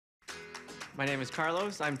My name is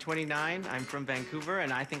Carlos. I'm 29. I'm from Vancouver,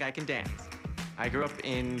 and I think I can dance. I grew up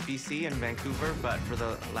in BC and Vancouver, but for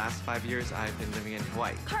the last 5 years, I've been living in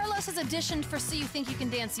Hawaii. Carlos has auditioned for So You Think You Can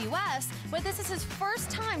Dance US, but this is his first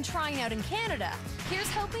time trying out in Canada.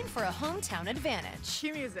 Here's hoping for a hometown advantage.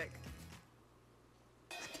 Cue music.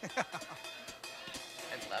 I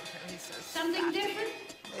love him. He's so Something different?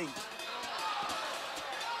 Hey.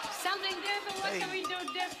 Something different? What can we do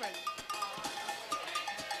different?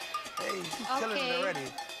 Hey, he's killing it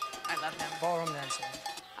already. I love him. Ballroom dancer.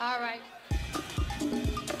 All right.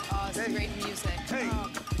 Oh, it's great music. Hey. Oh.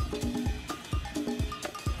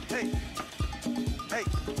 Hey. Hey.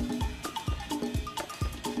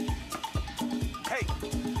 Hey.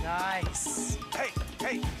 Nice. Hey.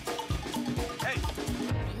 Hey. Hey.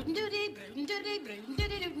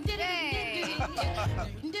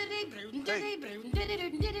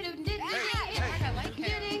 I like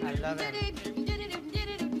him. I love it.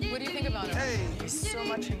 What do you think about him? Hey. He's so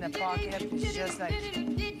much in the pocket. He's just like,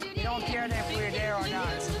 he don't care if we're there or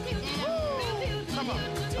not. Come on.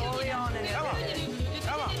 Totally on in it. Come on.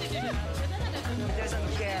 Come on. He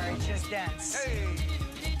doesn't care. He just dance.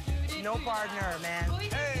 Hey. No partner, man.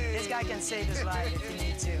 Hey. This guy can save his life if he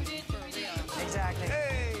needs to. Exactly.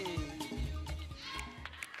 Hey.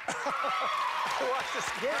 Watch this.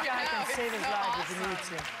 This guy can it's save his so life if he awesome. needs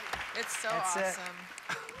to. It's so That's it. awesome.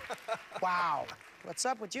 Wow. What's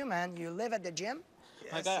up with you, man? You live at the gym?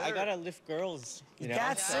 I gotta lift girls, you know?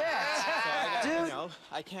 That's so, it. you Dude, know,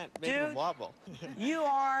 I can't make them wobble. you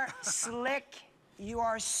are slick. You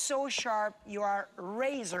are so sharp. You are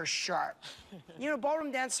razor sharp. You know,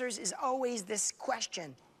 ballroom dancers is always this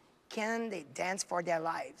question. Can they dance for their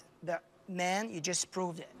lives? The man, you just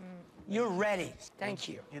proved it. You're ready. Thank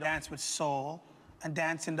you. You dance with soul and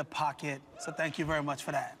dance in the pocket. So thank you very much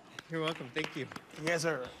for that. You're welcome. Thank you. Yes,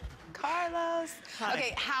 sir. Carlos. Hi.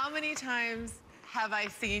 Okay, how many times have I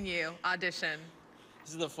seen you audition?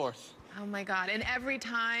 This is the 4th. Oh my God, and every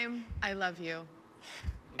time, I love you.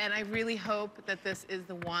 And I really hope that this is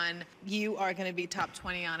the one you are gonna be top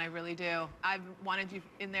 20 on, I really do. I've wanted you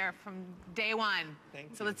in there from day one.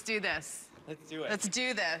 Thank So you. let's do this. Let's do it. Let's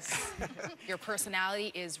do this. Your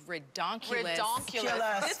personality is redonkulous.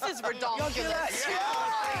 Redonkulous. This is redonkulous.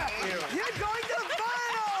 You're going to the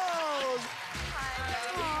finals!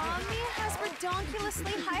 Aw, Mia has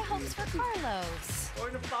redonkulously high hopes for Carlos. We're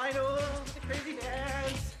in the finals, the crazy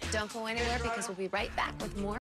dance. Don't go anywhere because we'll be right back with more